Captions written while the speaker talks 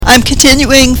I'm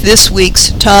continuing this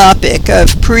week's topic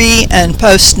of pre- and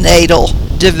postnatal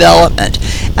development.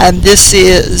 This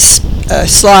is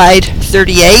slide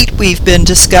 38. We've been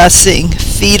discussing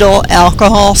fetal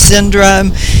alcohol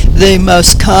syndrome, the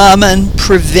most common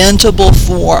preventable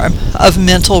form of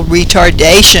mental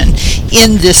retardation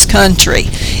in this country,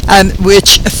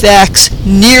 which affects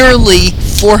nearly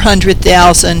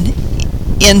 400,000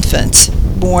 infants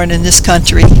born in this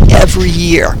country every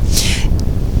year.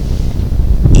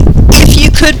 If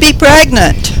you could be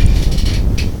pregnant,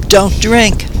 don't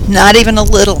drink, not even a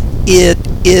little. It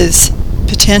is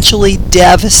potentially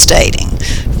devastating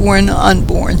for an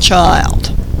unborn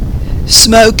child.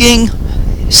 Smoking,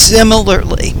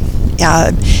 similarly,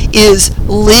 is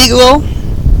legal,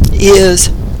 is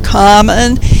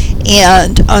common,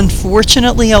 and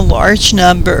unfortunately a large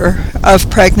number of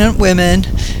pregnant women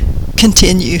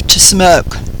continue to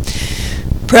smoke.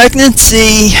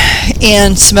 Pregnancy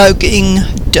and smoking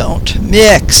don't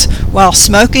mix. While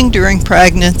smoking during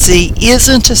pregnancy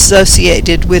isn't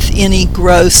associated with any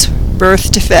gross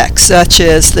birth defects such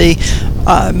as the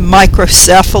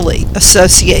microcephaly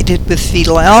associated with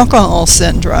fetal alcohol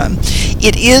syndrome,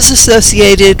 it is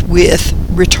associated with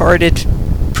retarded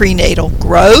prenatal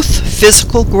growth,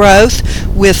 physical growth,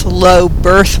 with low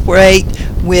birth weight,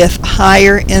 with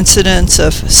higher incidence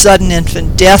of sudden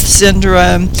infant death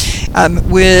syndrome,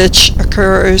 which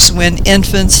occurs when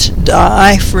infants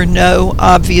die for no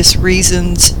obvious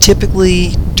reasons,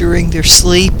 typically during their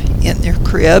sleep in their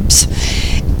cribs.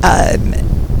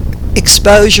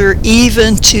 Exposure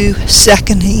even to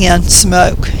secondhand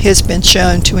smoke has been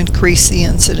shown to increase the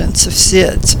incidence of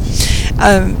SIDS.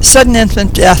 Sudden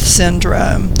infant death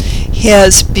syndrome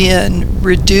has been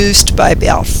reduced by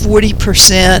about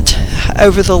 40%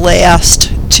 over the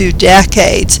last 2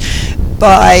 decades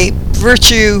by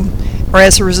virtue or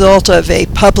as a result of a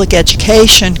public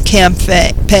education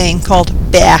campaign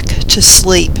called Back to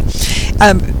Sleep.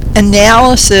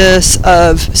 Analysis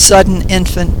of sudden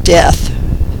infant death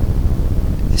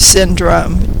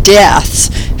syndrome deaths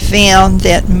found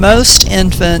that most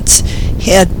infants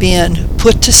had been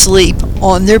put to sleep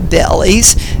on their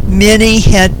bellies. Many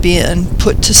had been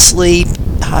put to sleep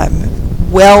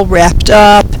well wrapped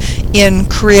up in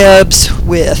cribs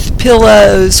with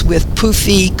pillows, with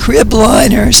poofy crib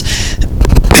liners.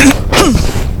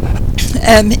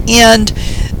 And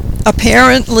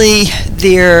apparently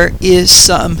there is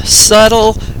some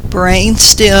subtle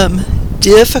brainstem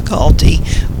difficulty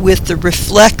with the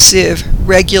reflexive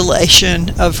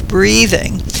regulation of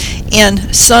breathing.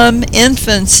 And some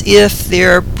infants, if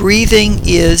their breathing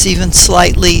is even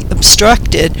slightly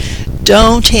obstructed,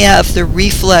 don't have the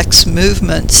reflex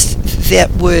movements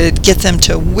that would get them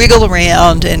to wiggle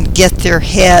around and get their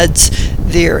heads,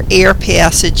 their air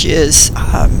passages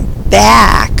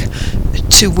back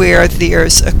to where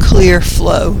there's a clear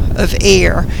flow of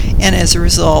air, and as a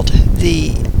result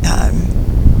the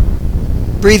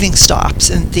breathing stops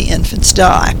and the infants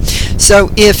die. So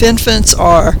if infants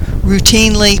are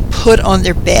routinely put on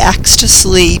their backs to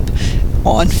sleep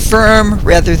on firm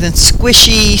rather than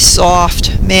squishy,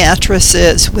 soft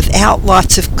mattresses without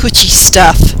lots of cushy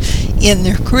stuff in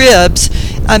their cribs,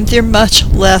 they're much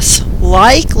less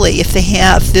likely, if they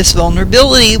have this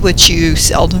vulnerability, which you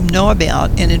seldom know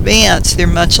about in advance, they're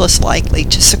much less likely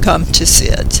to succumb to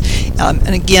SIDS.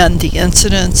 And again, the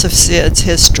incidence of SIDS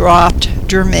has dropped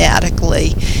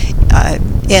dramatically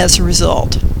as a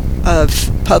result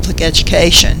of public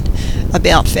education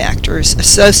about factors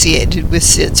associated with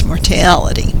SIDS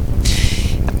mortality.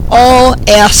 All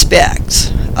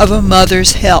aspects of a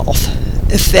mother's health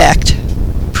affect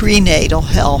prenatal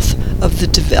health of the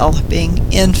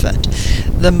developing infant.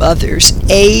 The mother's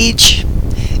age,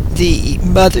 the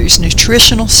mother's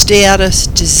nutritional status,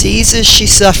 diseases she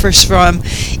suffers from,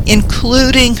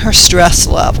 including her stress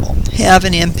level, have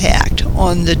an impact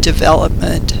on the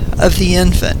development of the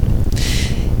infant.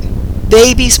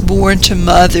 Babies born to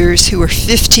mothers who are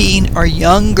 15 or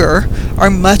younger are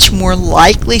much more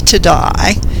likely to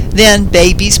die than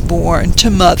babies born to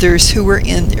mothers who are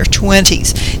in their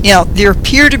 20s. Now, there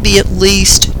appear to be at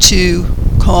least 2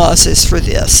 causes for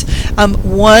this.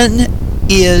 One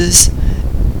is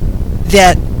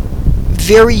that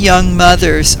very young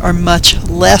mothers are much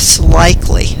less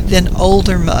likely than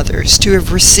older mothers to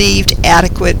have received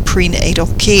adequate prenatal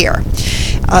care.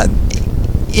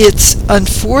 It's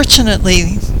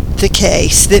unfortunately the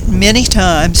case that many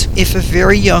times if a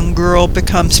very young girl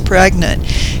becomes pregnant,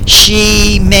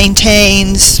 she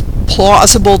maintains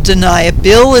plausible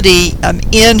deniability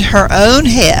in her own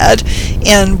head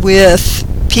and with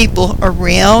people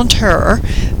around her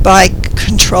by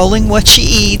controlling what she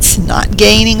eats, not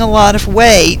gaining a lot of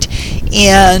weight,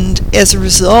 and as a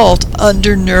result,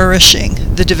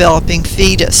 undernourishing the developing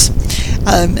fetus.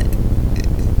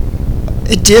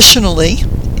 Additionally,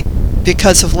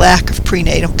 because of lack of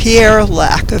prenatal care,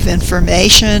 lack of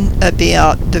information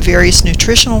about the various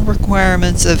nutritional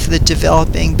requirements of the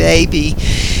developing baby,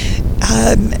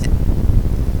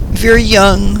 very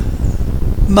young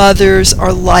mothers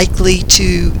are likely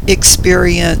to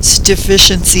experience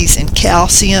deficiencies in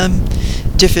calcium,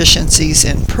 deficiencies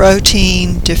in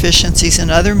protein, deficiencies in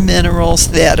other minerals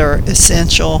that are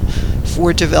essential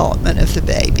for development of the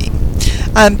baby.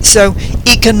 So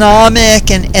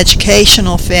economic and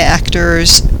educational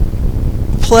factors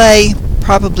play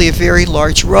probably a very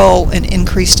large role in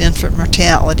increased infant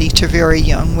mortality to very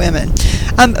young women.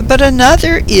 But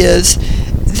another is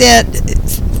that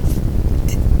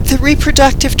the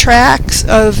reproductive tracts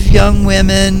of young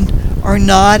women are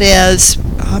not as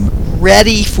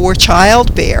ready for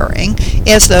childbearing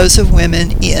as those of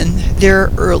women in their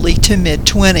early to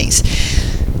mid-20s.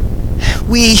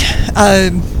 We,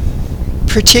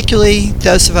 particularly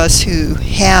those of us who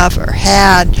have or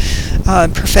had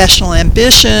professional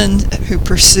ambition, who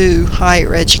pursue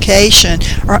higher education,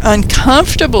 are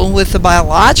uncomfortable with the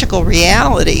biological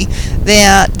reality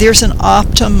that there's an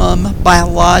optimum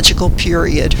biological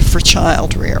period for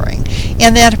child rearing,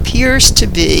 and that appears to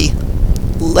be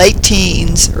late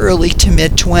teens, early to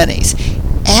mid-20s.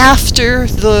 After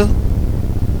the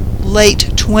late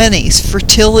 20s,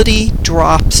 fertility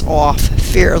drops off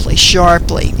fairly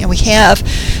sharply, and we have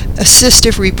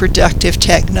assistive reproductive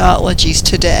technologies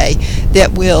today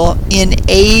that will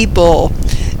enable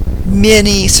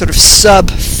many sort of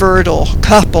subfertile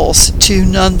couples to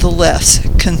nonetheless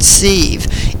conceive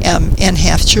and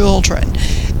have children.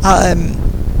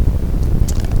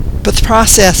 But the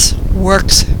process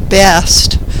works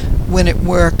best when it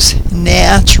works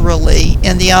naturally,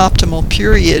 and the optimal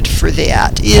period for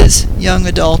that is young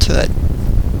adulthood.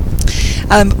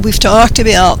 We've talked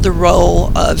about the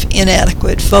role of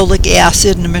inadequate folic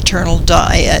acid in a maternal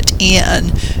diet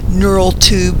and neural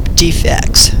tube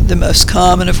defects, the most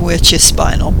common of which is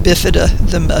spinal bifida,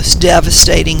 the most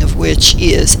devastating of which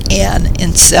is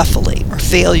anencephaly, or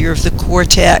failure of the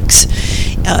cortex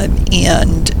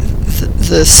and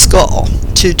the skull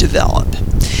to develop.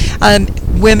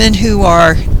 Women who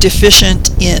are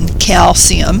deficient in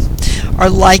calcium are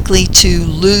likely to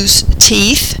lose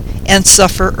teeth and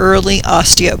suffer early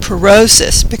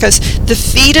osteoporosis because the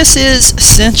fetus is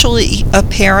essentially a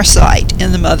parasite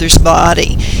in the mother's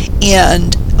body,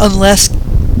 and unless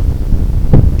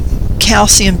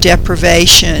calcium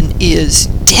deprivation is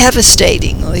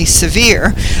devastatingly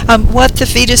severe, what the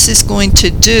fetus is going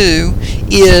to do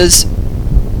is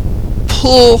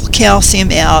pull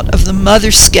calcium out of the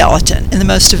mother's skeleton, and the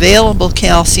most available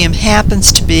calcium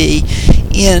happens to be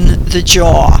in the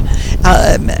jaw.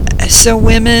 So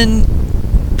women,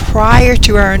 prior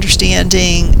to our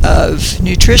understanding of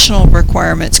nutritional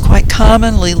requirements, quite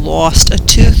commonly lost a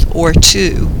tooth or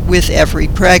two with every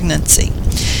pregnancy.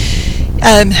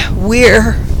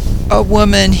 Where a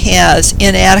woman has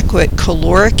inadequate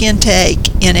caloric intake,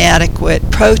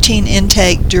 inadequate protein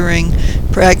intake during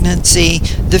pregnancy,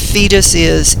 the fetus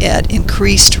is at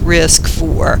increased risk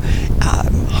for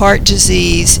heart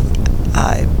disease,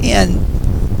 and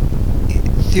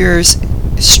there's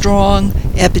strong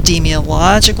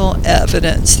epidemiological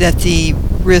evidence that the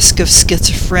risk of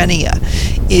schizophrenia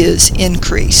is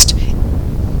increased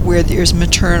where there's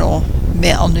maternal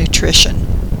malnutrition.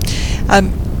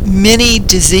 Many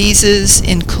diseases,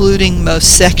 including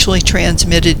most sexually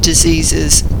transmitted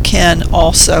diseases, can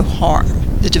also harm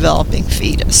the developing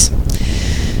fetus.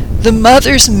 The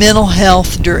mother's mental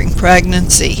health during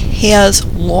pregnancy has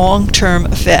long-term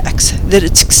effects that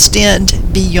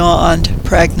extend beyond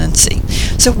pregnancy.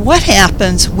 So what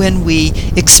happens when we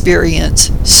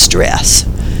experience stress?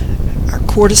 Our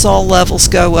cortisol levels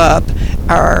go up,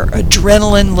 our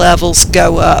adrenaline levels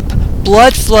go up,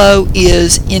 blood flow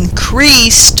is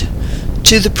increased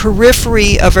to the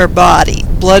periphery of our body.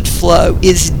 Blood flow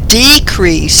is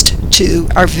decreased to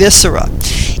our viscera.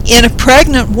 In a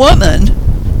pregnant woman,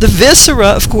 the viscera,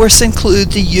 of course,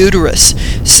 include the uterus.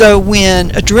 So when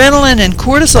adrenaline and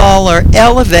cortisol are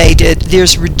elevated,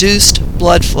 there's reduced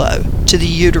blood flow to the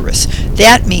uterus.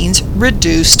 That means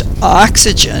reduced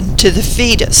oxygen to the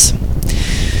fetus.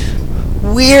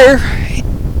 Where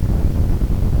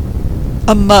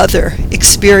a mother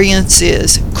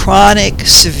experiences chronic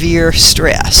severe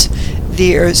stress,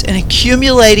 there's an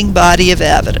accumulating body of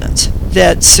evidence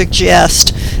that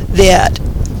suggests that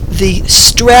the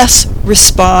stress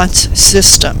response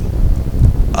system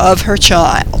of her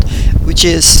child, which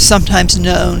is sometimes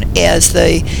known as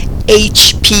the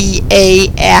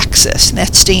HPA axis, and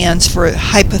that stands for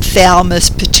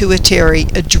hypothalamus pituitary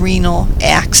adrenal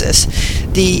axis.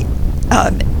 The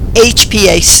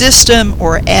HPA system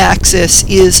or axis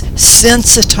is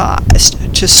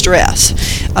sensitized to stress.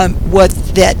 What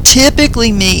that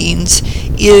typically means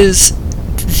is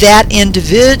that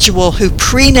individual who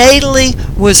prenatally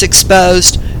was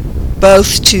exposed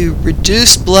both to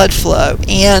reduced blood flow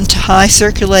and to high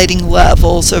circulating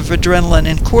levels of adrenaline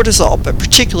and cortisol, but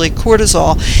particularly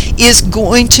cortisol, is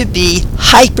going to be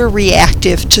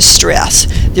hyperreactive to stress.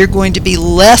 They're going to be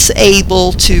less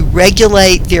able to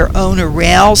regulate their own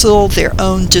arousal, their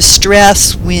own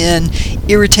distress when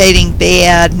irritating,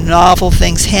 bad, novel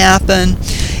things happen.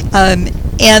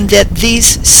 And that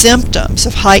these symptoms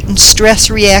of heightened stress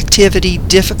reactivity,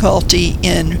 difficulty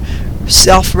in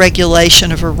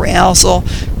self-regulation of arousal,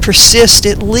 persist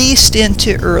at least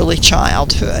into early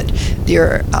childhood.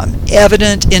 They're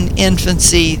evident in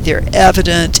infancy, they're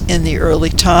evident in the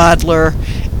early toddler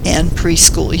and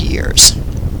preschool years.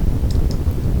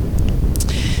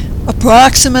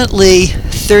 Approximately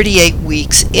 38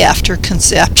 weeks after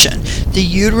conception, the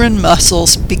uterine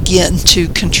muscles begin to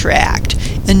contract,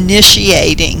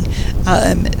 initiating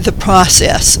the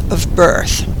process of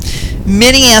birth.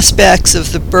 Many aspects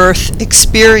of the birth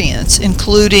experience,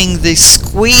 including the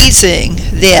squeezing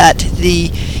that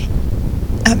the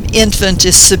infant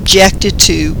is subjected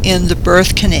to in the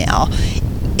birth canal,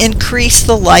 increase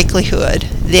the likelihood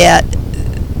that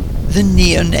the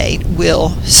neonate will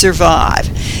survive.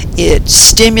 It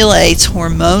stimulates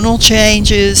hormonal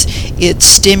changes, it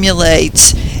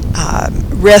stimulates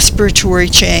respiratory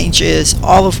changes,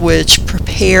 all of which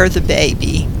prepare the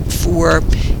baby for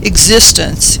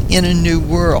existence in a new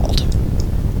world.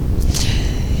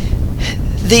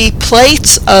 The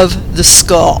plates of the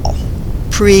skull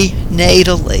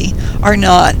prenatally are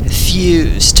not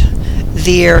fused.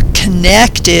 They're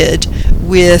connected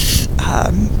with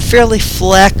fairly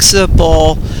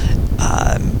flexible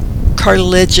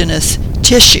cartilaginous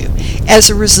tissue.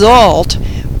 As a result,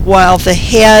 while the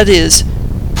head is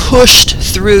pushed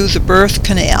through the birth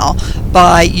canal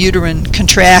by uterine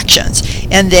contractions,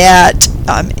 and that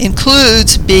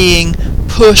includes being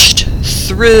pushed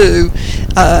through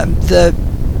the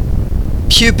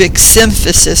pubic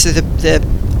symphysis, or the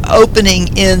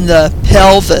opening in the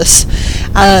pelvis.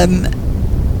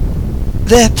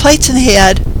 The plates in the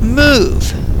head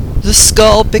move. The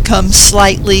skull becomes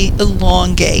slightly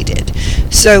elongated.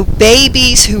 So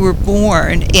babies who were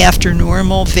born after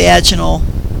normal vaginal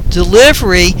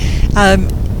delivery,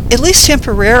 at least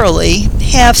temporarily,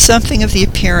 have something of the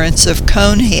appearance of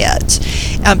cone heads.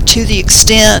 To the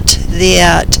extent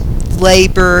that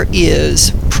labor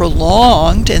is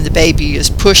prolonged and the baby is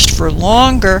pushed for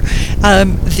longer,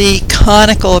 the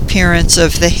conical appearance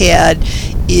of the head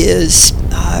is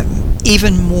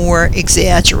even more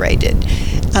exaggerated.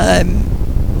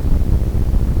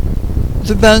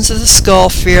 The bones of the skull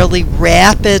fairly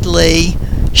rapidly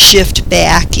shift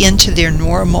back into their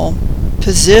normal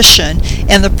position,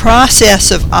 and the process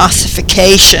of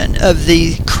ossification of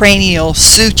the cranial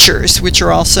sutures, which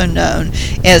are also known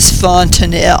as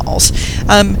fontanelles,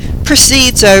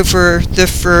 proceeds over the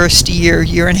first year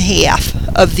and a half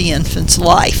of the infant's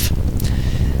life.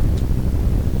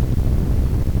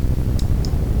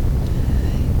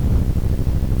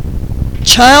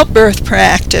 Childbirth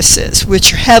practices,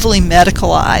 which are heavily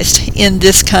medicalized in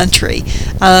this country,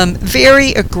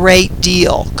 vary a great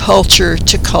deal culture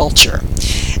to culture.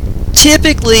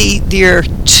 Typically, there are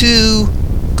two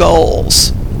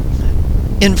goals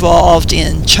involved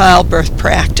in childbirth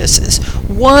practices.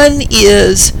 One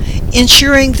is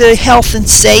ensuring the health and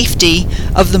safety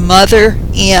of the mother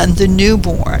and the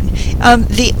newborn.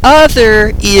 The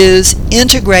other is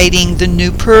integrating the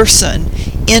new person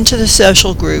into the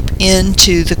social group,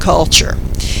 into the culture.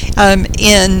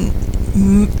 In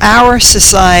our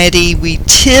society, we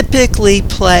typically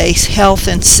place health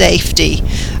and safety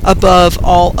above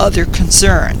all other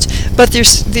concerns. But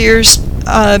there's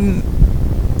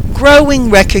growing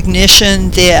recognition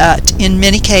that in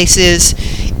many cases,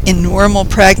 in normal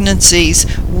pregnancies,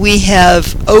 we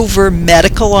have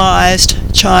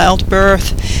over-medicalized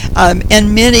childbirth,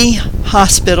 and many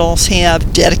hospitals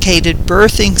have dedicated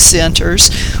birthing centers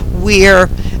where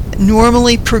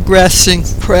normally progressing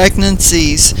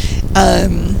pregnancies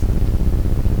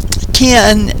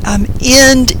can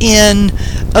end in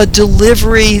a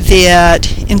delivery that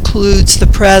includes the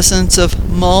presence of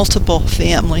multiple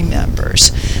family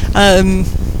members.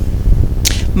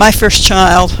 My first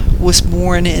child was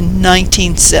born in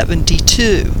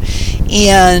 1972,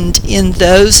 and in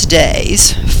those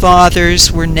days,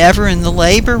 fathers were never in the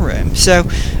labor room. So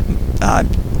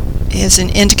is an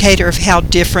indicator of how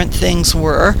different things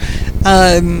were.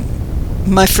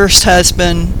 My first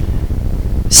husband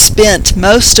spent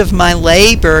most of my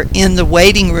labor in the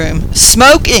waiting room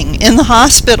smoking in the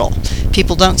hospital.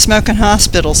 People don't smoke in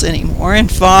hospitals anymore, and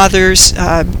fathers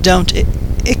don't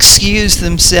excuse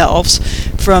themselves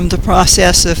from the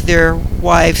process of their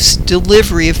wife's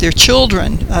delivery of their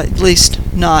children, at least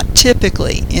not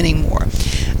typically anymore.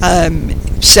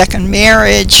 Second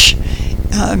marriage,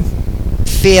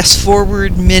 fast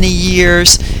forward many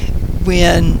years,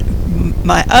 when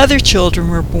my other children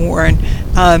were born,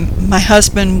 my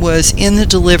husband was in the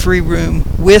delivery room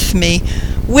with me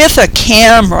with a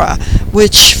camera,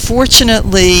 which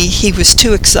fortunately he was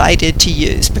too excited to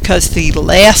use, because the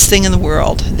last thing in the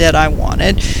world that I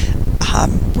wanted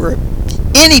were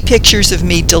any pictures of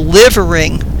me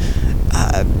delivering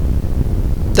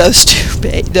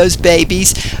those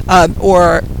babies,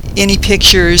 or any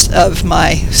pictures of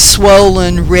my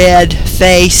swollen red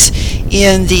face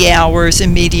in the hours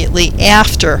immediately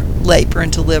after labor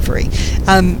and delivery.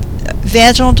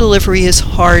 Vaginal delivery is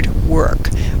hard work.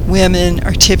 Women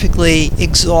are typically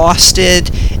exhausted,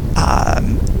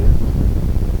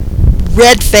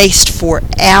 red-faced for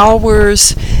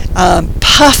hours,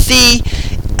 puffy,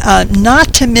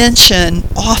 not to mention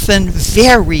often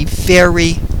very,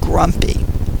 very grumpy.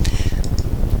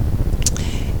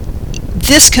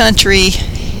 This country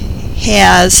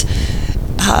has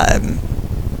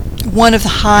one of the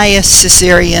highest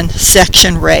cesarean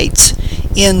section rates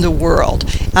in the world.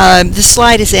 This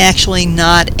slide is actually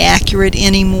not accurate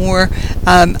anymore.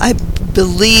 I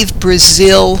believe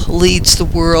Brazil leads the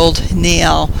world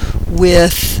now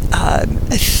with a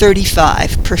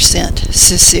 35%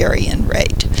 cesarean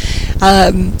rate.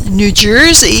 New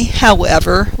Jersey,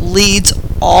 however, leads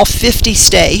all 50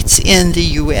 states in the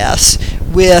U.S.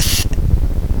 with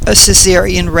a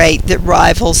cesarean rate that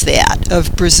rivals that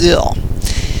of Brazil.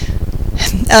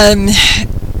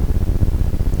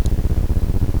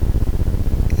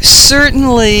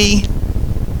 Certainly,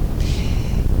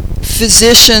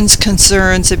 physicians'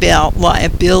 concerns about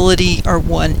liability are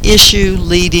one issue,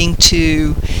 leading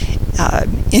to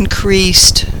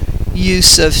increased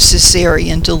use of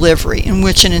cesarean delivery, in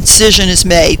which an incision is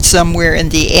made somewhere in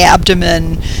the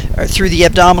abdomen or through the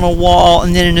abdominal wall,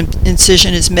 and then an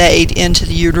incision is made into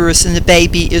the uterus and the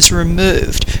baby is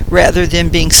removed, rather than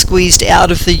being squeezed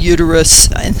out of the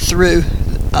uterus and through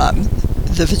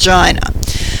the vagina.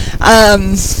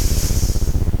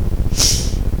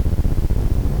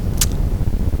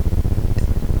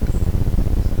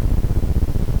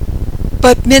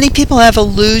 But many people have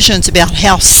illusions about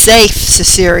how safe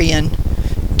cesarean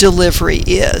delivery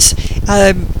is.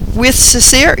 With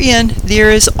cesarean, there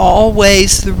is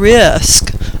always the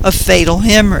risk of fatal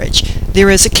hemorrhage. There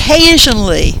is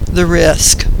occasionally the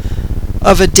risk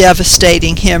of a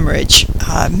devastating hemorrhage.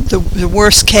 The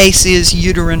worst case is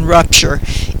uterine rupture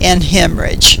and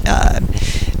hemorrhage.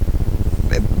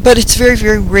 But it's very,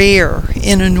 very rare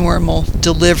in a normal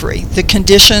delivery. The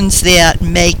conditions that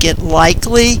make it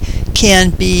likely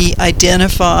can be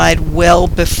identified well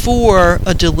before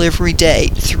a delivery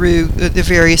date through the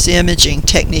various imaging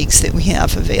techniques that we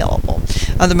have available.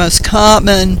 The most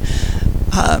common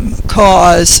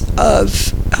cause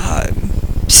of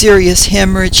serious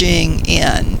hemorrhaging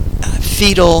and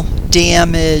fetal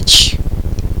damage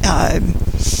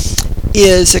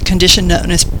is a condition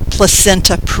known as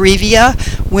placenta previa,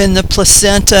 when the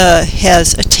placenta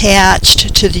has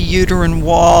attached to the uterine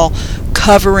wall,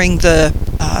 covering the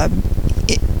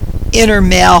inner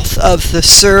mouth of the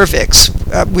cervix,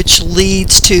 which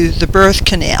leads to the birth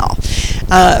canal.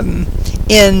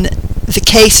 In the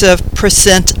case of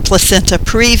placenta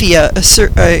previa,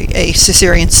 a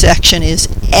cesarean section is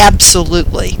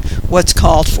absolutely what's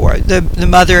called for. The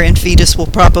mother and fetus will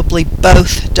probably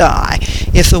both die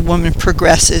if the woman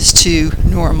progresses to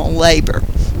normal labor.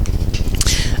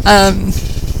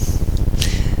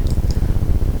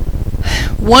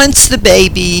 Once the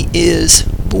baby is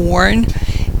born,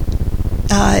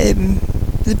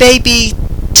 the baby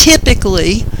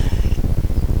typically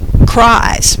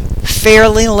cries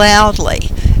fairly loudly.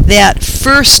 That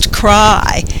first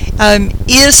cry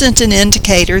isn't an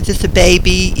indicator that the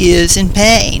baby is in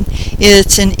pain.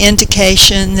 It's an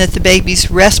indication that the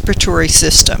baby's respiratory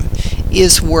system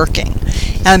is working.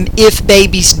 If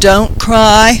babies don't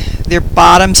cry, their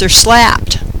bottoms are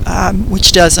slapped,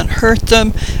 which doesn't hurt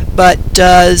them, but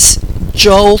does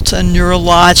jolt a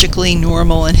neurologically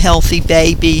normal and healthy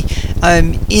baby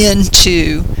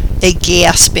into a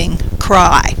gasping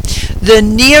cry. The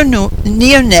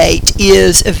neonate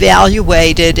is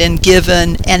evaluated and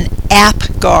given an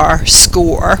APGAR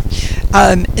score,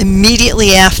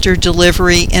 immediately after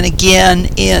delivery and again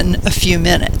in a few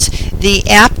minutes. The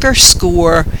Apgar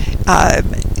score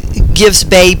gives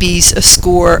babies a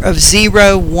score of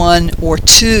 0, 1, or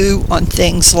 2 on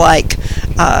things like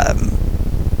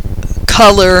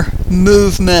color,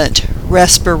 movement,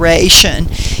 respiration.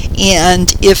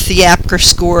 And if the Apgar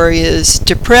score is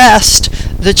depressed,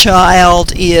 the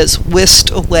child is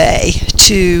whisked away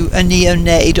to a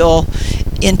neonatal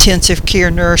intensive care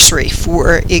nursery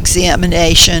for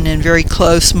examination and very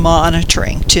close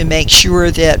monitoring to make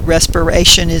sure that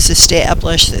respiration is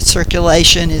established, that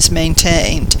circulation is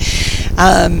maintained.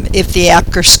 If the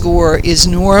Apgar score is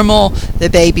normal, the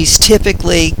baby's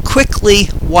typically quickly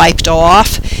wiped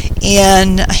off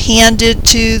and handed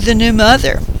to the new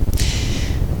mother.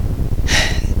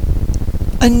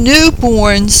 A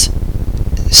newborn's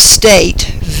state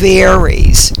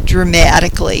varies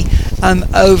dramatically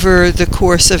over the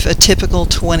course of a typical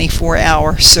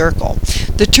 24-hour cycle.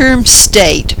 The term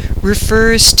state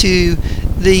refers to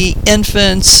the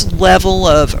infant's level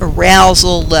of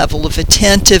arousal, level of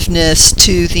attentiveness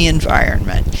to the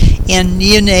environment. And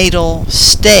neonatal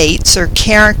states are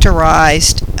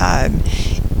characterized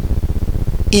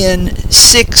in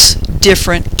 6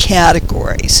 different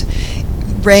categories,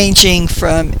 ranging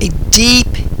from a deep,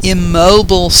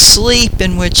 immobile sleep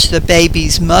in which the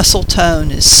baby's muscle tone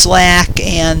is slack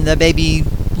and the baby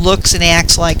looks and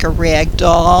acts like a rag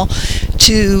doll,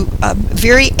 to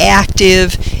very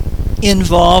active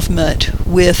involvement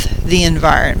with the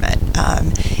environment.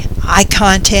 Eye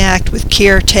contact with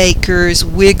caretakers,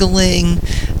 wiggling,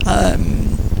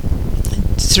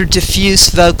 sort of diffuse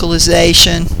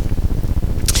vocalization.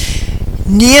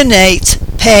 Neonates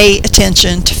pay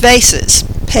attention to faces,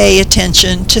 pay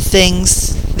attention to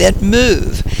things that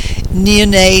move.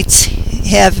 Neonates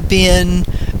have been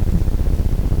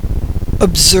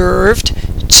observed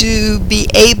to be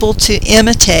able to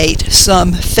imitate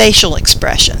some facial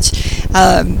expressions.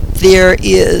 There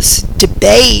is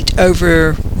debate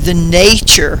over the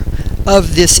nature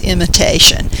of this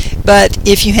imitation, but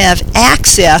if you have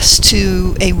access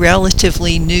to a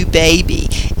relatively new baby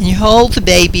and you hold the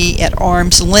baby at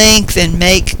arm's length and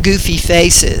make goofy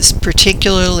faces,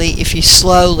 particularly if you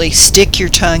slowly stick your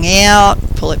tongue out,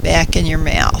 pull it back in your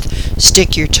mouth,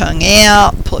 stick your tongue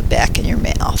out, pull it back in your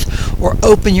mouth, or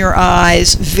open your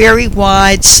eyes very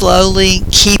wide slowly,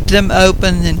 keep them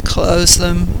open, then close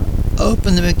them,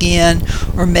 open them again,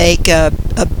 or make a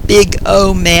big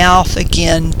O mouth,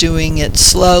 again doing it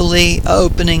slowly,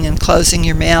 opening and closing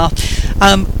your mouth.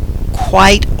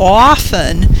 Quite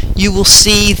often you will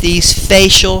see these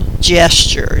facial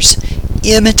gestures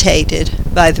imitated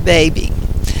by the baby.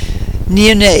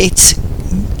 Neonates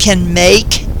can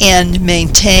make and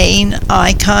maintain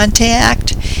eye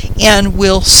contact and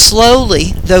will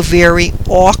slowly, though very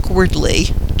awkwardly,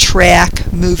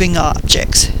 track moving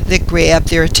objects that grab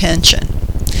their attention.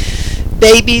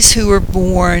 Babies who are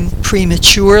born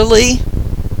prematurely,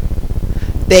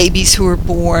 babies who are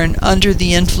born under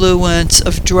the influence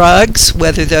of drugs,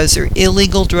 whether those are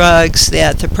illegal drugs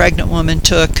that the pregnant woman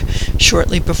took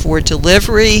shortly before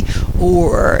delivery,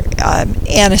 or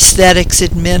anesthetics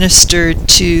administered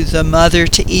to the mother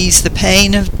to ease the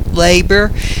pain of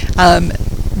labor,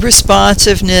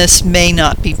 responsiveness may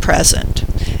not be present.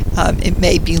 It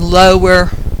may be lower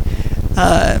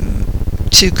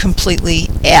to completely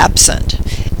absent.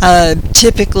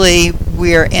 Typically,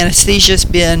 where anesthesia has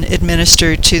been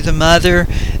administered to the mother,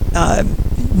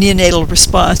 neonatal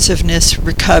responsiveness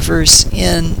recovers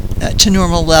to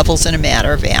normal levels in a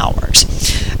matter of hours.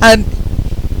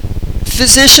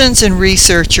 Physicians and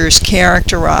researchers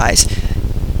characterize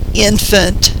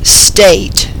infant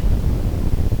state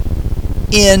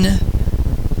in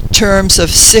terms of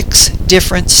 6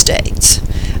 different states.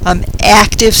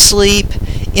 Active sleep,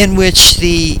 in which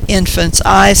the infant's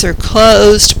eyes are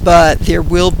closed, but there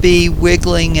will be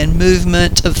wiggling and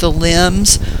movement of the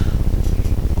limbs.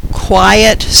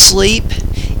 Quiet sleep,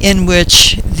 in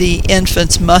which the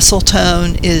infant's muscle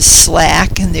tone is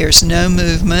slack and there's no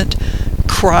movement.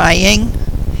 Crying.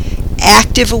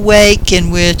 Active awake,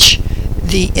 in which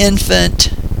the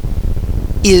infant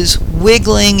is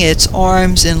wiggling its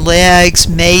arms and legs,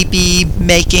 maybe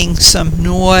making some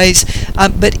noise,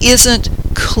 but isn't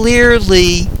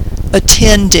clearly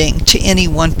attending to any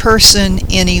one person,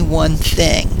 any one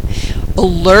thing.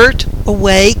 Alert,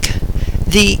 awake,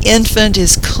 the infant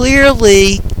is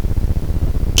clearly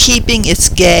keeping its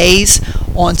gaze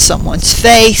on someone's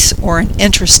face or an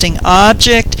interesting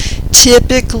object.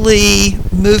 Typically,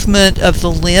 movement of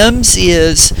the limbs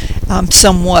is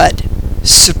somewhat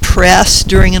suppress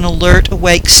during an alert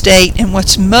awake state, and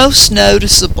what's most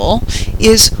noticeable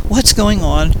is what's going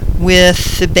on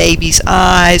with the baby's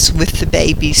eyes, with the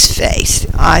baby's face.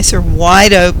 The eyes are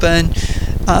wide open,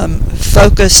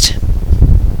 focused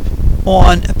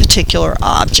on a particular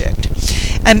object.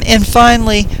 And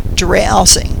finally,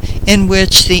 drowsing, in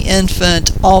which the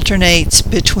infant alternates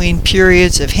between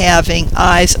periods of having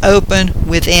eyes open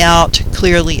without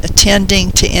clearly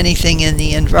attending to anything in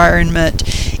the environment,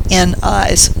 and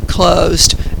eyes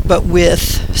closed but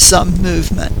with some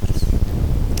movement.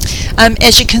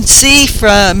 As you can see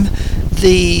from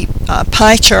the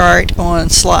pie chart on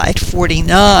slide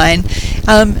 49,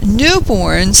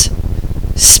 newborns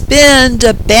spend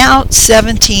about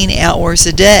 17 hours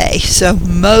a day, so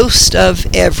most of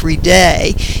every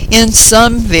day, in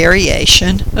some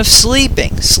variation of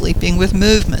sleeping with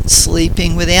movement,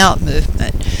 sleeping without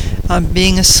movement,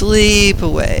 being asleep,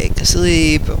 awake,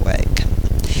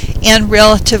 and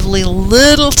relatively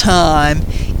little time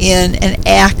in an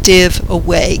active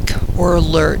awake or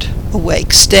alert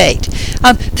awake state.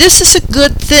 This is a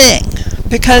good thing,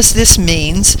 because this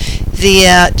means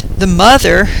that the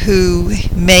mother, who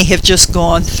may have just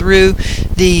gone through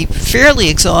the fairly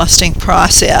exhausting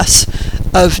process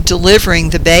of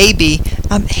delivering the baby,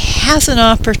 has an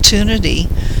opportunity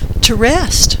to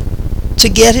rest, to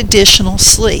get additional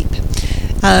sleep.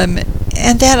 And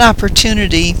that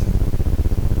opportunity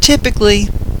typically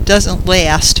doesn't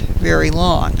last very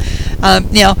long.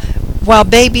 Now, while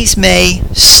babies may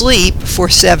sleep for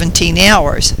 17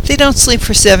 hours, they don't sleep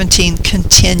for 17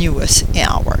 continuous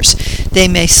hours. They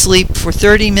may sleep for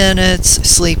 30 minutes,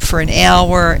 sleep for an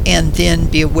hour, and then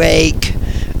be awake,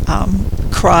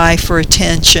 cry for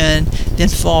attention, then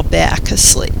fall back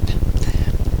asleep.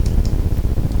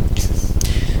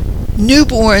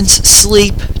 Newborns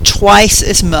sleep twice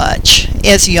as much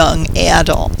as young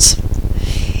adults,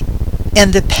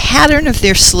 and the pattern of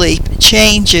their sleep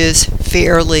changes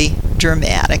fairly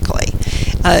dramatically.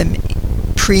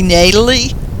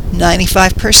 Prenatally,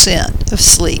 95% of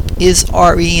sleep is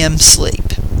REM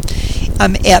sleep.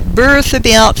 At birth,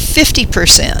 about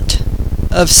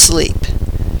 50% of sleep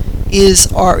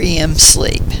is REM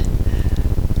sleep.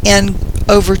 And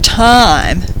over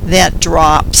time, that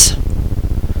drops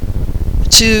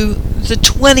to the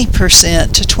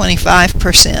 20% to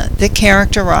 25% that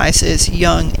characterizes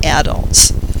young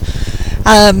adults.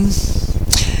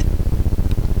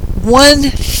 One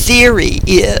theory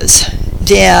is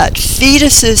that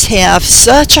fetuses have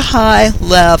such a high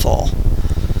level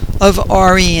of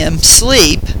REM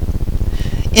sleep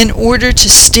in order to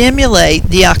stimulate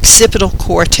the occipital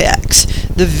cortex,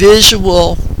 the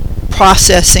visual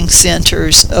processing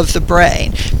centers of the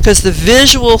brain, because the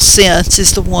visual sense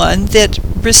is the one that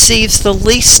receives the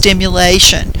least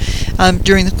stimulation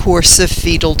during the course of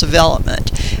fetal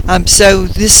development. So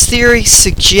this theory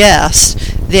suggests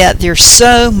that there's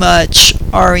so much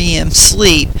REM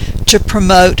sleep to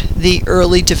promote the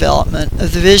early development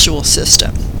of the visual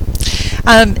system.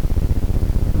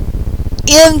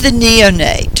 In the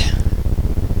neonate,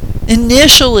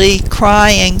 initially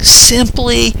crying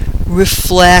simply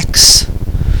reflects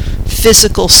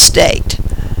physical state.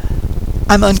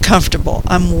 I'm uncomfortable,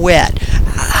 I'm wet,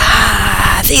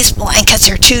 these blankets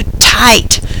are too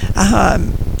tight,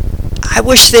 I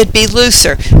wish they'd be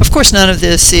looser. Of course, none of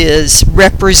this is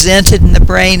represented in the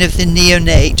brain of the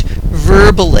neonate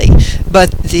verbally,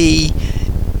 but the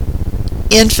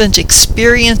infant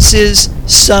experiences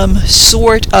some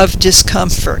sort of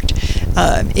discomfort.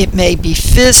 It may be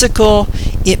physical,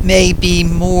 it may be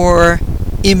more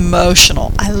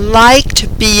emotional. I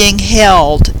liked being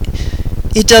held.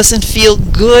 It doesn't feel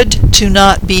good to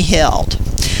not be held.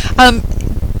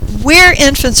 Where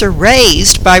infants are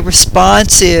raised by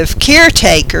responsive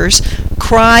caretakers,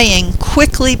 crying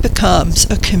quickly becomes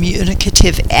a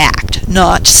communicative act,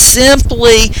 not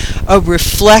simply a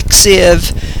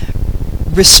reflexive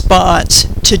response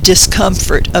to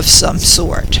discomfort of some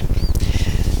sort.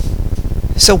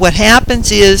 So what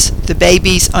happens is the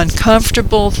baby's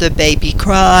uncomfortable, the baby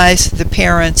cries, the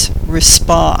parents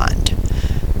respond.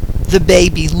 The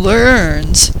baby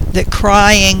learns that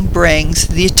crying brings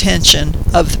the attention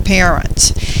of the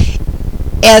parents.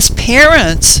 As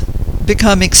parents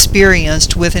become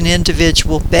experienced with an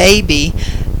individual baby,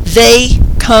 they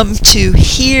come to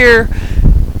hear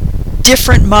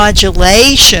different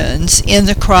modulations in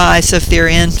the cries of their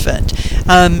infant.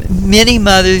 Many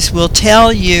mothers will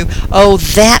tell you, oh,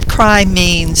 that cry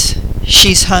means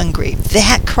she's hungry.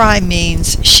 That cry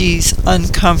means she's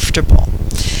uncomfortable.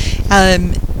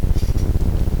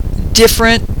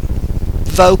 Different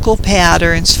vocal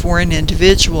patterns for an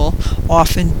individual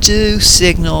often do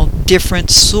signal different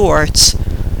sorts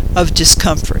of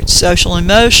discomfort: social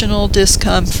emotional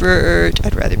discomfort,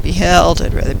 I'd rather be held,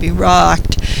 I'd rather be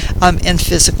rocked, and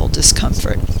physical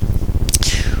discomfort.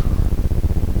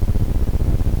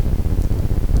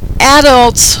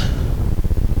 Adults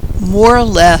more or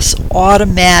less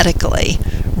automatically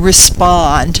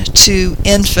respond to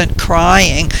infant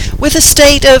crying with a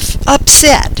state of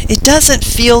upset. It doesn't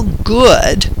feel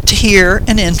good to hear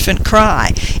an infant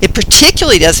cry. It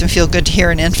particularly doesn't feel good to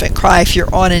hear an infant cry if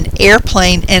you're on an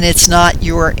airplane and it's not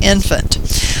your infant.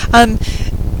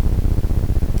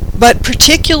 But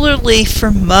particularly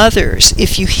for mothers,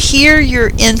 if you hear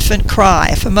your infant cry,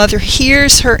 if a mother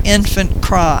hears her infant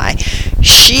cry,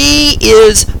 she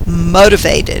is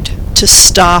motivated to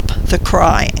stop the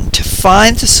crying, to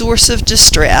find the source of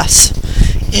distress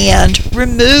and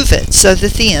remove it so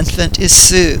that the infant is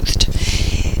soothed.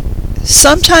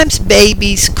 Sometimes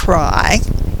babies cry,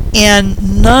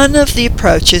 and none of the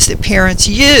approaches that parents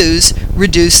use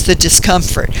reduce the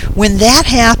discomfort. When that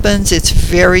happens, it's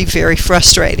very, very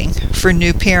frustrating for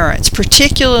new parents,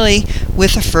 particularly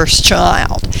with a first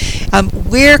child.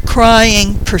 Where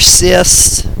crying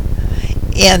persists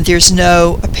and there's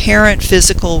no apparent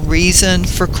physical reason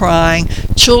for crying,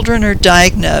 children are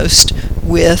diagnosed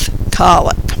with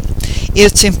colic.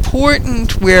 It's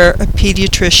important where a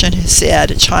pediatrician has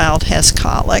said a child has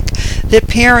colic that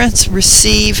parents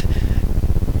receive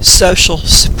social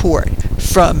support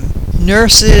from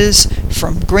nurses,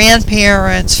 from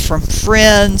grandparents, from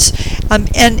friends,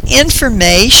 and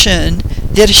information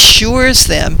that assures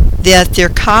them that their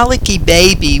colicky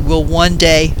baby will one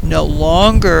day no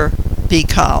longer be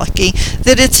colicky,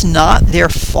 that it's not their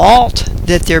fault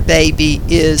that their baby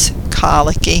is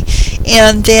colicky,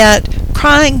 and that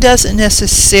crying doesn't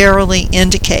necessarily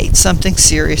indicate something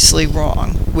seriously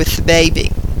wrong with the baby.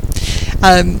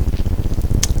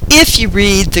 If you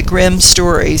read the Grimm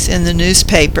stories in the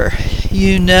newspaper,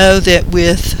 you know that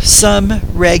with some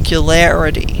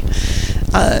regularity,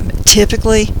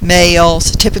 typically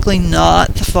males, typically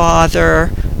not the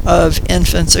father of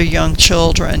infants or young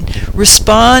children,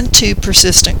 respond to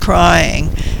persistent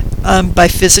crying by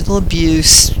physical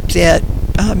abuse that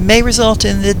may result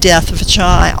in the death of a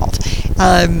child.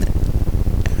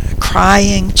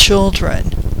 Crying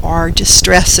children are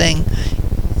distressing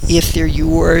if they're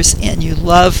yours and you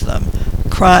love them.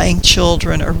 Crying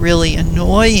children are really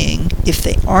annoying if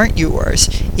they aren't yours,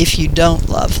 if you don't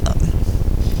love them.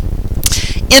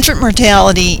 Infant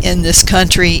mortality in this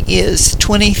country is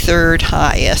 23rd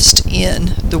highest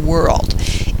in the world,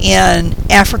 and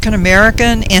African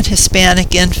American and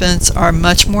Hispanic infants are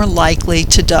much more likely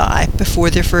to die before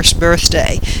their first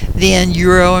birthday than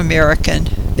Euro-American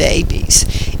babies,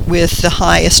 with the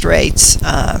highest rates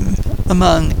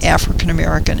among African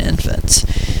American infants.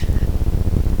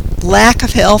 Lack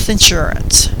of health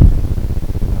insurance,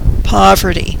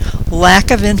 poverty, lack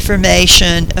of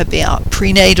information about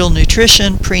prenatal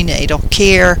nutrition, prenatal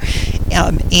care,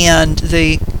 and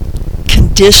the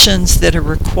conditions that are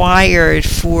required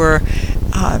for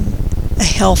a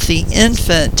healthy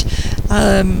infant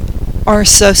are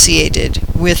associated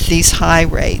with these high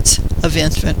rates of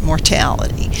infant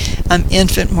mortality.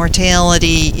 Infant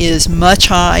mortality is much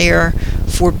higher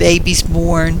for babies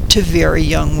born to very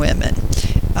young women.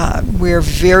 Where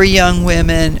very young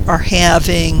women are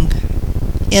having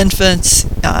infants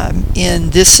in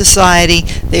this society,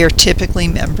 they are typically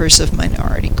members of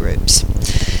minority groups.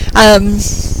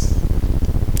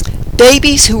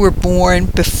 Babies who were born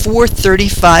before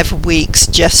 35 weeks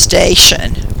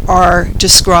gestation are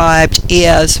described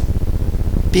as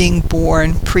being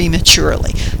born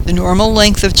prematurely. The normal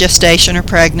length of gestation or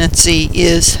pregnancy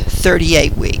is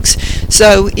 38 weeks.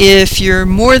 So if you're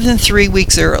more than 3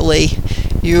 weeks early,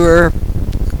 you're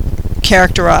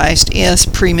characterized as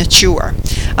premature.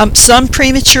 Some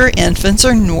premature infants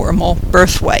are normal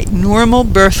birth weight. Normal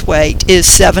birth weight is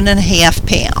 7.5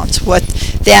 pounds. What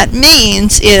that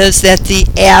means is that the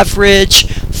average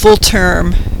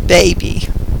full-term baby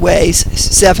weighs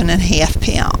 7.5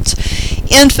 pounds.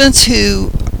 Infants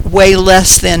who weigh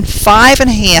less than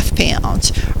 5.5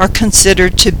 pounds are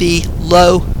considered to be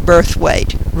low birth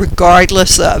weight,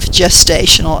 regardless of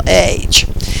gestational age.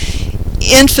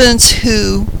 Infants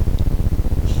who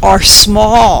are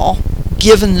small,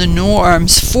 given the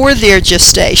norms for their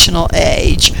gestational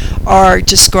age, are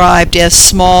described as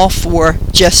small for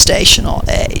gestational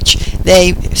age.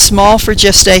 Small for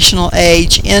gestational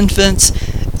age infants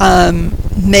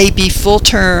may be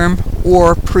full-term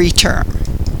or preterm.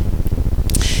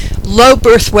 Low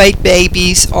birth weight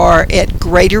babies are at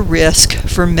greater risk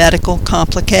for medical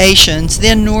complications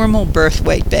than normal birth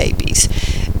weight babies.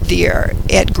 They're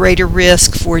at greater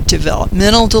risk for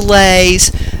developmental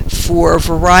delays, for a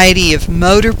variety of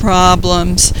motor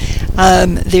problems.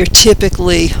 They're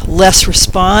typically less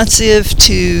responsive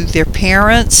to their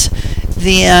parents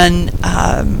than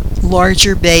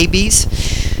larger babies.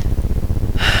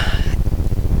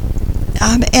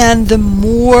 And the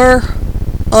more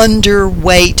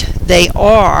underweight they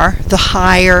are, the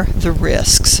higher the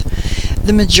risks.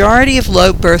 The majority of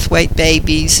low birth weight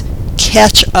babies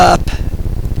catch up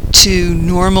to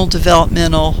normal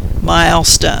developmental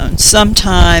milestones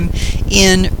sometime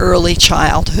in early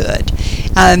childhood.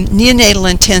 Neonatal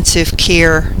intensive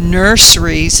care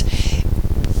nurseries,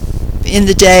 in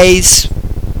the days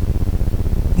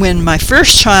when my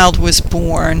first child was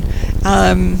born,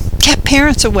 kept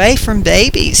parents away from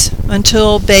babies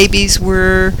until babies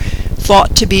were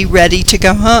thought to be ready to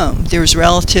go home. There was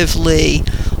relatively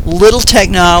little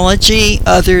technology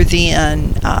other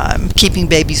than keeping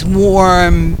babies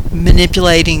warm,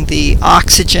 manipulating the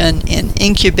oxygen in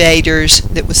incubators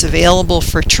that was available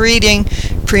for treating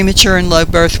premature and low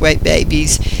birth weight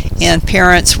babies, and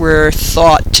parents were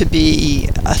thought to be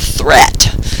a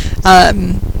threat.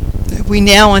 We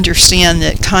now understand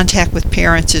that contact with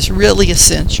parents is really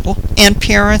essential, and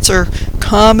parents are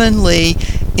commonly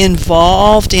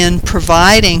involved in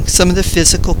providing some of the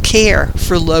physical care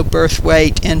for low birth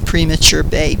weight and premature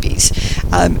babies.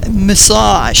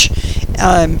 Massage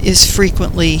is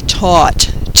frequently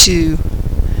taught to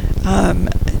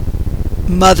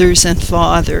mothers and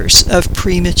fathers of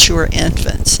premature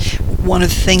infants. One of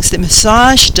the things that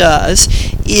massage does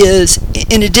is,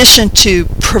 in addition to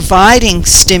providing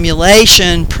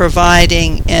stimulation,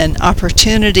 providing an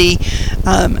opportunity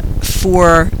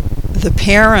for the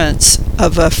parents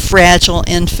of a fragile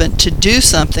infant to do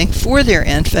something for their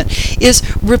infant, is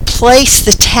replace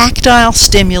the tactile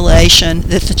stimulation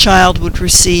that the child would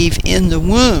receive in the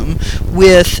womb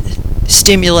with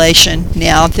stimulation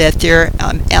now that they're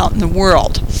out in the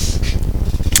world.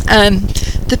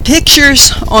 The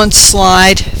pictures on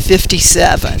slide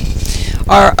 57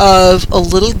 are of a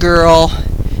little girl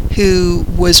who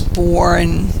was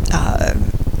born,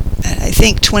 I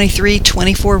think 23,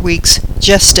 24 weeks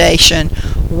gestation,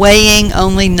 weighing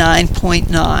only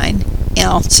 9.9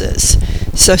 ounces,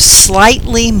 so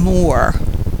slightly more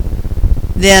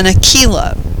than a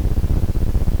kilo,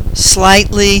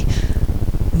 slightly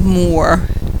more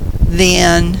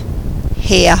than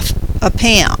half a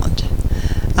pound.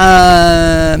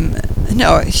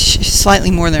 No,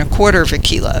 slightly more than a quarter of a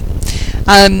kilo.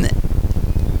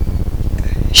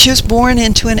 She was born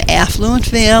into an affluent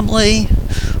family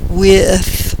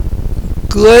with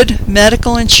good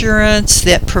medical insurance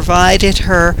that provided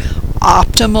her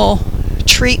optimal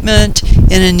treatment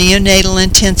in a neonatal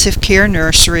intensive care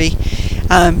nursery.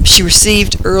 She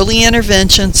received early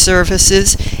intervention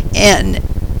services and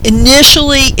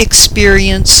initially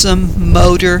experienced some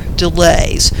motor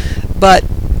delays, but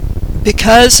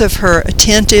because of her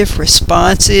attentive,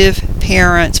 responsive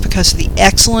parents, because of the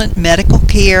excellent medical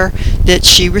care that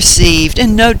she received,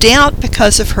 and no doubt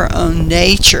because of her own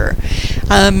nature,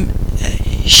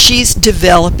 she's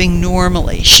developing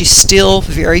normally. She's still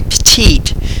very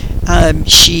petite.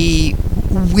 She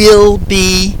will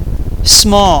be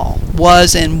small,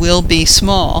 was and will be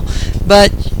small,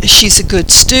 but she's a good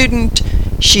student.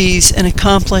 She's an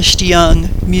accomplished young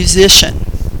musician.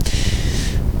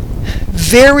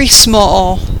 Very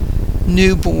small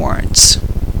newborns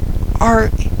are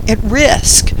at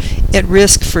risk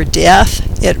for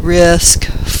death, at risk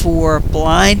for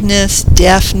blindness,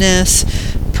 deafness,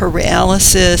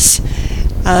 paralysis.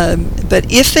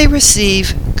 But if they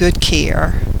receive good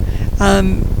care,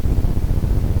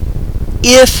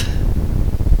 if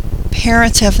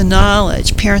parents have the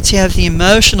knowledge, parents have the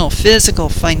emotional, physical,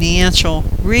 financial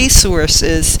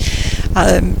resources,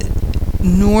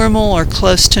 normal or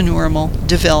close to normal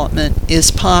development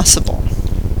is possible.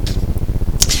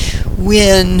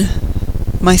 When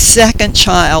my second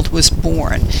child was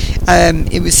born,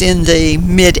 it was in the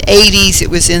mid-'80s. It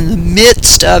was in the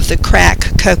midst of the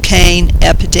crack cocaine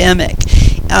epidemic.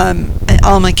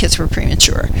 All my kids were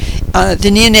premature.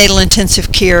 The neonatal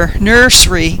intensive care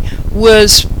nursery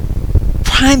was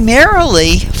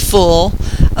primarily full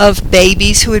of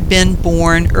babies who had been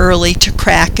born early to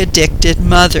crack-addicted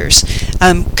mothers.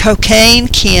 Cocaine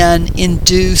can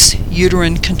induce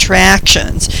uterine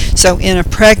contractions. So in a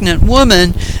pregnant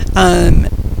woman,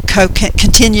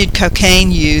 continued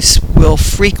cocaine use will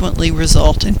frequently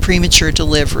result in premature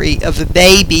delivery of a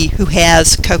baby who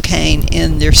has cocaine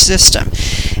in their system.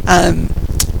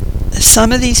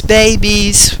 Some of these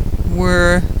babies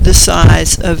were the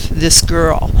size of this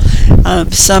girl.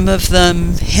 Some of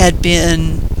them had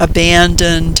been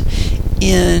abandoned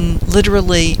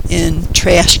literally in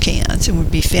trash cans, and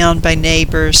would be found by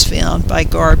neighbors, found by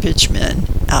garbage men.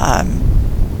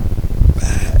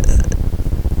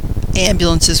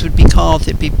 Ambulances would be called,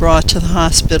 they'd be brought to the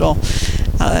hospital.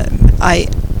 I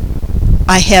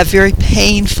have very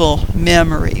painful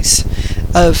memories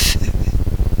of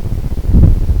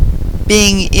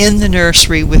being in the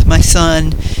nursery with my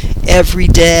son every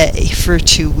day for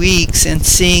 2 weeks and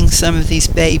seeing some of these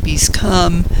babies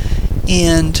come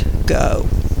and go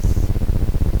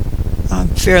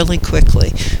fairly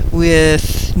quickly,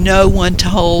 with no one to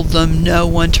hold them, no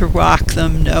one to rock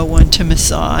them, no one to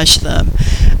massage them.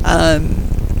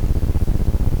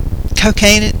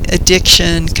 Cocaine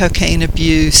addiction, cocaine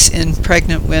abuse in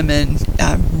pregnant women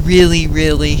really,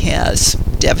 really has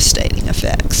devastating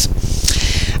effects.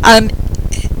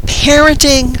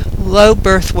 Parenting low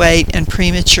birth weight and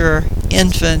premature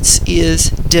infants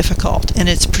is difficult, and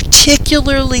it's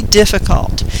particularly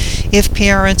difficult if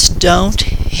parents don't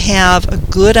have a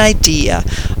good idea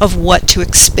of what to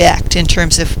expect in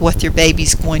terms of what their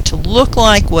baby's going to look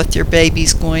like, what their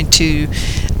baby's going to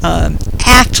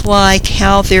act like,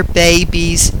 how their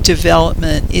baby's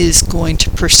development is going to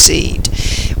proceed.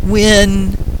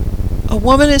 When a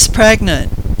woman is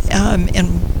pregnant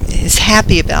and is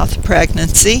happy about the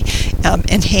pregnancy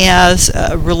and has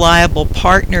a reliable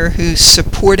partner who's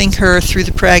supporting her through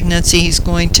the pregnancy, he's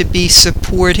going to be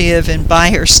supportive and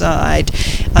by her side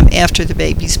after the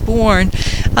baby's born,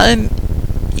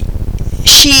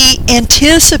 she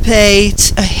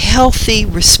anticipates a healthy,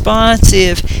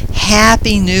 responsive,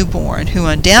 happy newborn who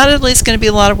undoubtedly is going to be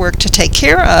a lot of work to take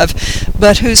care of,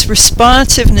 but whose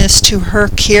responsiveness to her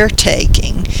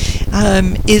caretaking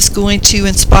is going to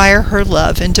inspire her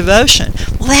love and devotion.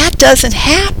 Well, that doesn't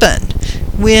happen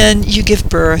when you give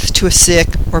birth to a sick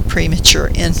or premature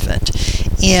infant.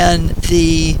 And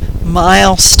the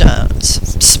milestones,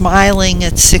 smiling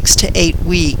at 6 to 8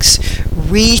 weeks,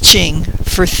 reaching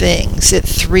for things at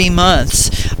 3 months,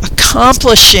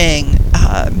 accomplishing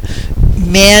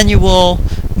manual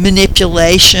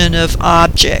manipulation of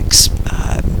objects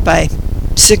by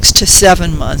 6 to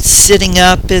 7 months, sitting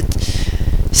up at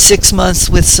 6 months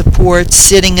with support,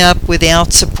 sitting up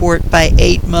without support by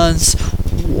 8 months,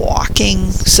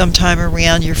 walking sometime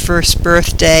around your first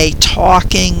birthday,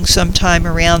 talking sometime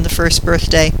around the first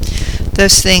birthday.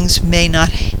 Those things may not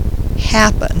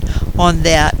happen on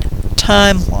that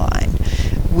timeline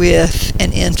with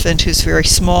an infant who's very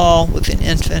small, with an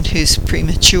infant who's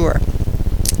premature.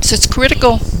 So it's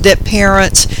critical that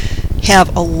parents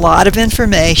have a lot of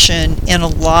information and a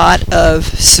lot of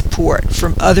support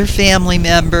from other family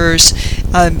members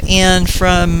and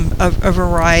from a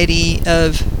variety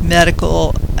of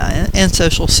medical and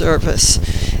social service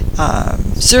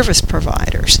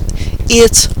providers.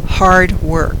 It's hard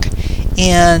work,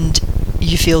 and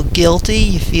you feel guilty,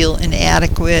 you feel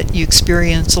inadequate, you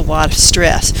experience a lot of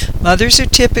stress. Mothers are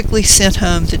typically sent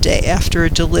home the day after a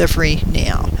delivery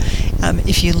now.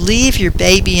 If you leave your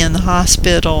baby in the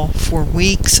hospital for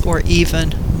weeks or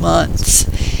even months,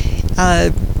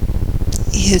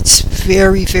 it's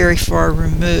very, very far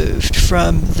removed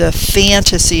from the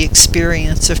fantasy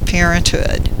experience of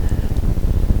parenthood.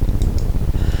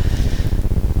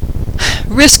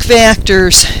 Risk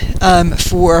factors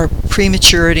for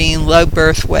prematurity and low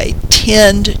birth weight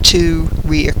tend to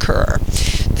reoccur.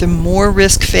 The more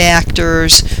risk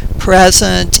factors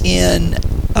present in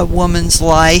a woman's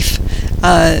life,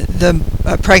 a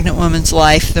pregnant woman's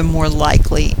life, the more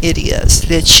likely it is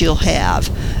that she'll have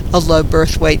a low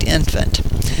birth weight infant.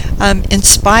 In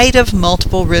spite of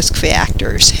multiple risk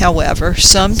factors, however,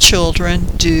 some children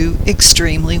do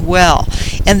extremely well.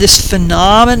 And this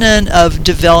phenomenon of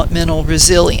developmental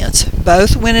resilience,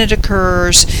 both when it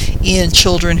occurs in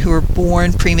children who are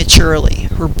born prematurely,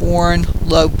 who are born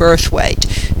low birth weight,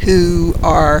 who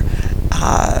are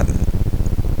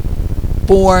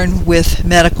born with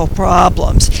medical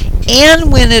problems,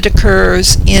 and when it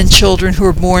occurs in children who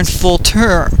are born full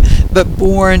term, but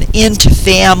born into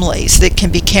families that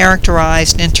can be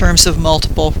characterized in terms of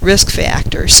multiple risk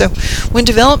factors. So when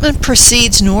development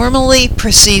proceeds normally,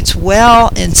 proceeds well,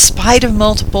 in spite of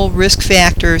multiple risk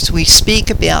factors, we speak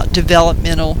about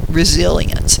developmental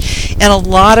resilience. And a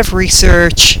lot of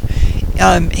research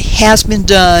has been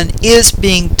done, is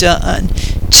being done,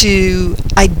 to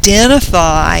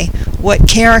identify what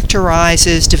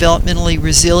characterizes developmentally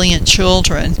resilient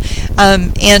children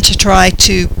and to try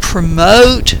to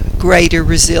promote greater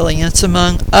resilience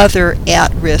among other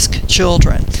at-risk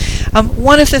children.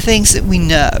 One of the things that we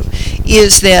know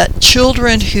is that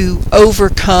children who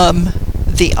overcome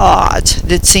the odds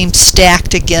that seem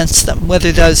stacked against them,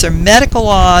 whether those are medical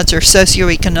odds or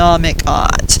socioeconomic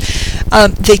odds,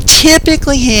 They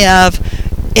typically have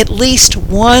at least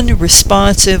one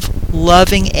responsive,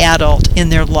 loving adult in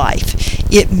their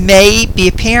life. It may be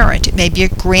a parent, it may be a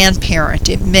grandparent,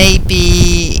 it may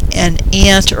be an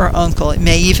aunt or uncle, it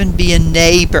may even be a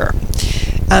neighbor.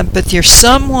 But there's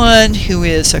someone who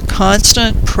is a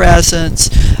constant presence,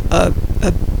 a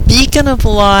beacon of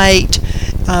light,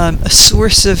 a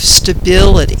source of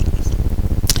stability.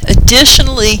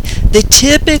 Additionally, they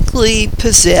typically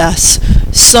possess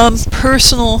some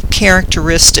personal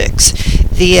characteristics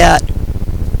that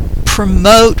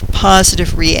promote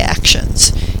positive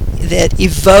reactions, that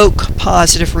evoke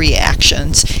positive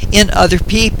reactions in other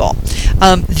people.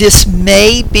 This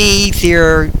may be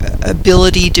their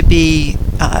ability to be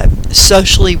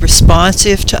socially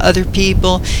responsive to other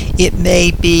people. It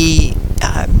may be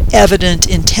evident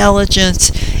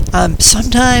intelligence.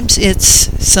 Sometimes it's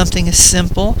something as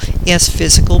simple as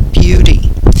physical beauty.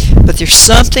 But there's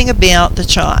something about the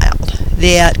child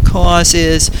that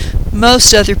causes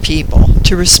most other people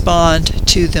to respond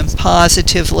to them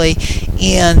positively,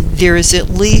 and there is at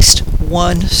least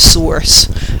one source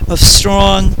of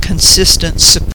strong, consistent support